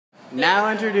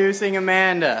Now introducing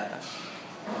Amanda.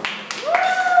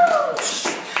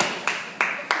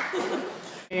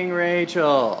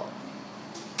 Rachel.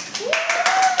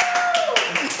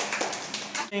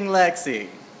 Lexi.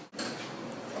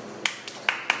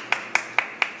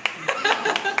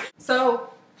 So,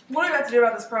 what are we about to do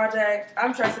about this project?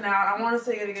 I'm stressing out. I want us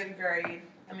to get a good grade.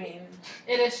 I mean,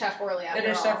 it is Chef Whirly. It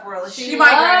is Chef Whirly. She might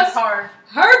grade loves us hard.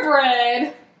 her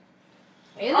bread.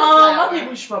 I think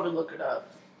we should probably look it up.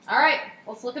 All right,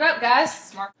 let's look it up, guys.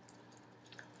 Smart.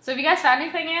 So, have you guys found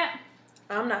anything yet?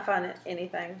 I'm not finding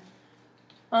anything.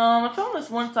 I found this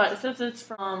one site. It says it's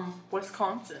from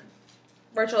Wisconsin.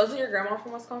 Rachel, isn't your grandma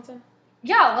from Wisconsin?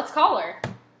 Yeah, let's call her.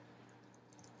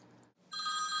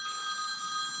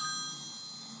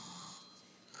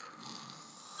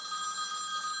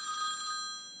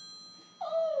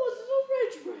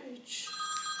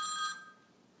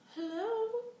 Hello?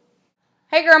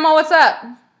 Hey, Grandma, what's up?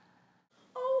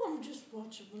 Oh, I'm just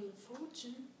watching Wheel of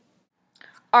Fortune.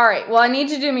 All right, well, I need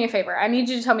you to do me a favor. I need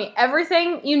you to tell me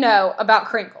everything you know about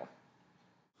Kringle.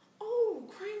 Oh,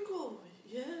 Kringle,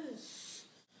 yes.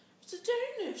 It's a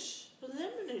Danish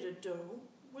laminated dough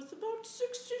with about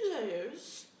 60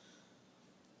 layers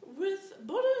with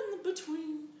butter in the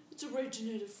between. It's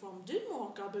originated from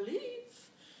Denmark, I believe.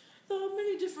 There are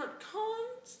many different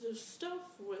kinds. They're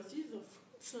stuffed with either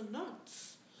fruits or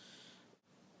nuts.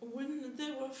 When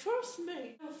they were first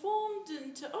made, they were formed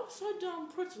into upside-down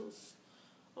pretzels.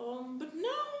 But now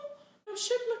they're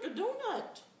shaped like a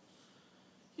donut.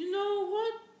 You know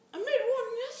what? I made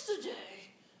one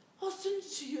yesterday. I'll send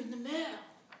it to you in the mail.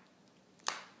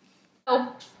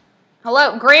 Oh,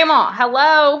 hello, Grandma.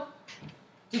 Hello.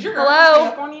 Did your grandma hang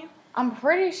up on you? I'm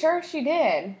pretty sure she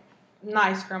did.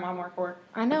 Nice, Grandma Marquardt.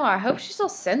 I know. I hope she still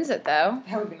sends it though.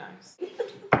 That would be nice.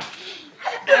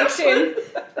 Action.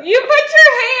 You put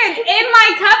your hand in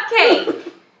my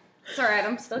cupcake. It's alright,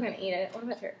 I'm still gonna eat it. What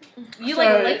about her? You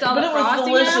like licked all the frosting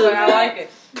delicious. out? I like it.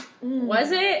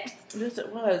 Was it? Yes,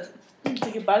 it was.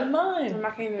 Take a bite of mine.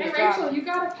 Hey Rachel, you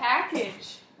got a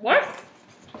package. What?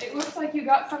 It looks like you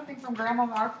got something from Grandma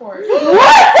Marquardt.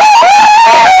 What?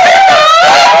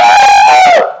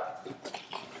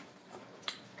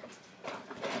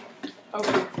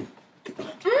 Okay.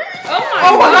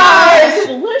 Oh my god! It's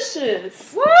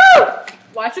delicious. Woo!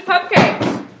 Watch a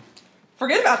cupcake.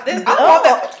 Forget about this. I don't want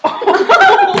that.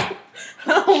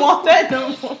 I don't want that no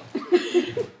more.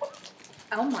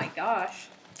 Oh my gosh.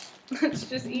 Let's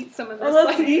just eat some of this.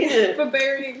 Let's eat it.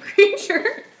 Barbarian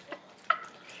creature.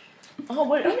 Oh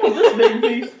wait, I want this big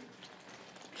piece.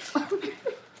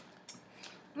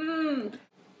 Mmm.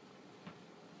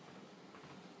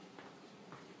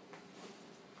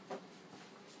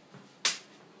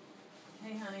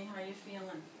 Hey honey, how you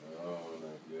feeling? Oh,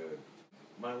 not good.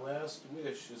 My last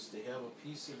wish is to have a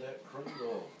piece of that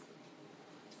Kringle.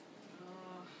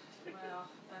 Oh, well,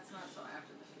 that's not till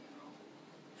after the funeral.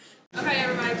 Okay,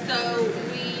 everybody, so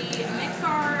we mix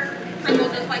our Kringle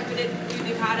just like we did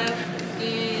avocado,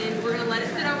 and we're going to let it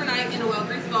sit overnight in a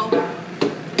well-greased bowl.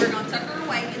 We're going to tuck her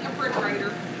away in the refrigerator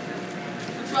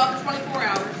for 12 to 24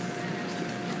 hours.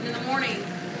 And in the morning,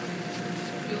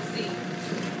 you'll see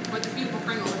what this beautiful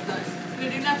Kringle has done. It's going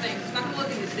to do nothing. It's not going to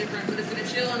look any different, but it's going to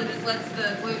chill and it just lets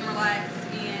the gluten relax,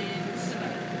 and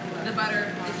the butter,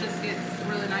 it just gets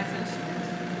really nice and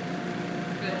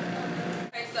good.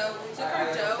 Okay, so we took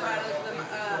our dough out of the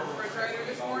refrigerator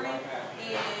this morning,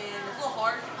 and it's a little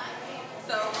hard.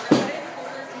 So we're going to put it in the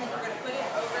coolers, and then we're going to put it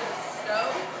over the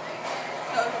stove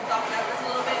so it can soften out just a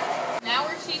little bit. Now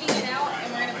we're sheeting it out,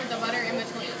 and we're going to put the butter in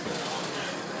between.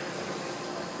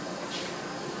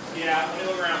 Yeah, let me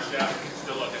look around, Chef.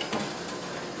 Still looking.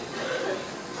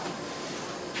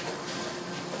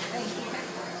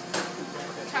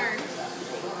 Turn.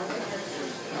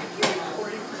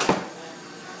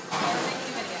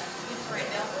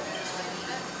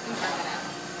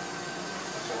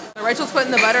 Rachel's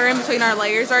putting the butter in between our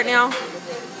layers right now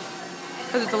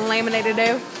because it's a laminated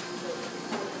dough.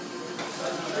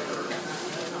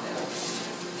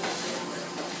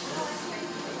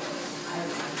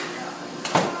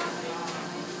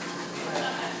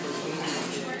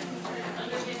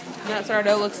 That's what our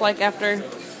dough looks like after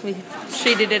we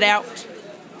sheeted it out.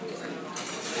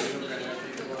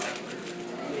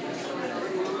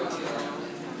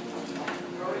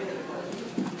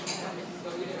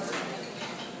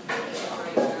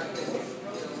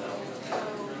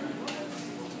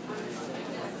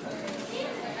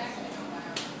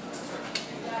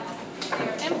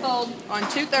 And fold on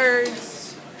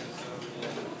 2/3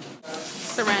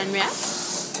 saran wrap.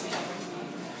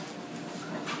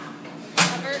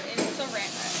 Cover in saran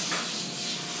wrap.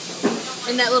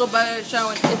 And that little bow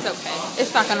showing, it's okay.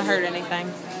 It's not gonna hurt anything.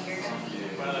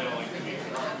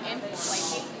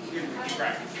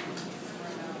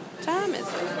 Time is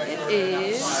it? It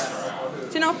is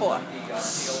 10:04.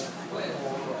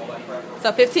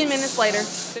 So 15 minutes later.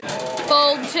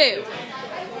 Fold 2. Is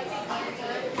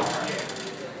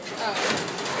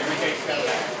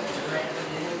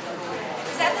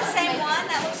that the same one?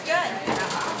 That looks good.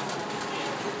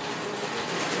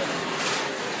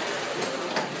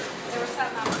 There was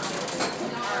something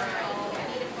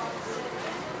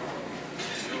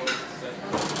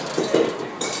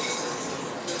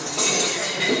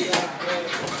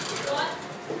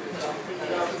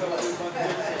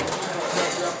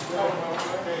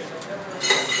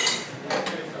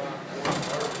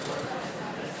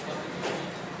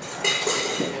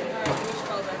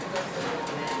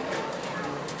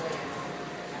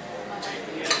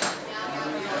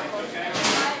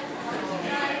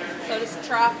So just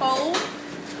trifold.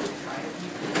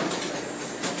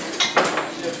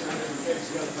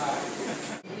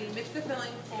 We mix the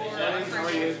filling for our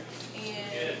Kringle.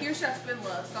 And here's Chef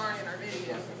Spindler, starring in our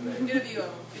video. Get a view of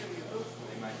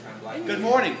him. Good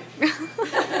morning.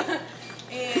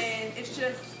 And it's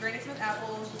just Granny Smith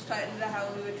apples, just cut into how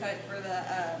we would cut for the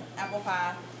apple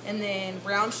pie. And then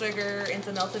brown sugar and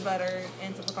some melted butter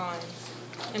and some pecans.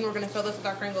 And we're going to fill this with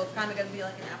our Kringle. It's kind of going to be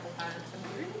like an apple pie. It's going to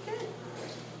be really good.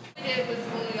 What we did was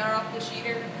when we got off the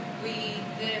sheeter, we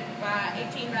did it by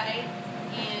 18 by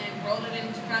 8 and rolled it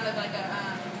into kind of like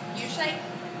a U shape.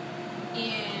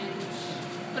 And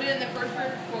put it in the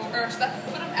perforator or stuff,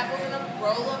 put them apples in them,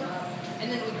 roll them,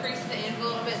 and then we crease the ends a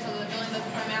little bit so the filling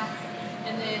doesn't come out.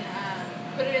 And then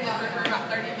put it in the perforator about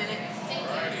 30 minutes.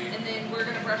 And then we're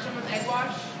going to brush them with egg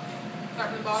wash, start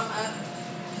from the bottom up.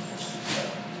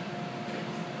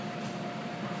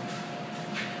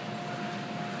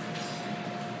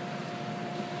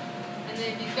 And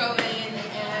then these go in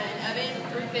an oven,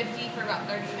 350 for about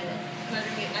 30 minutes. And they're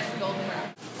going to get nice and golden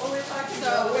brown.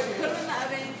 So we put them in the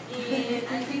oven, and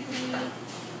as you see,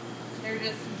 they're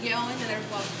just yelling, and there's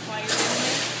a lot of fire in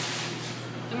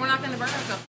it. And we're not going to burn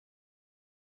ourselves.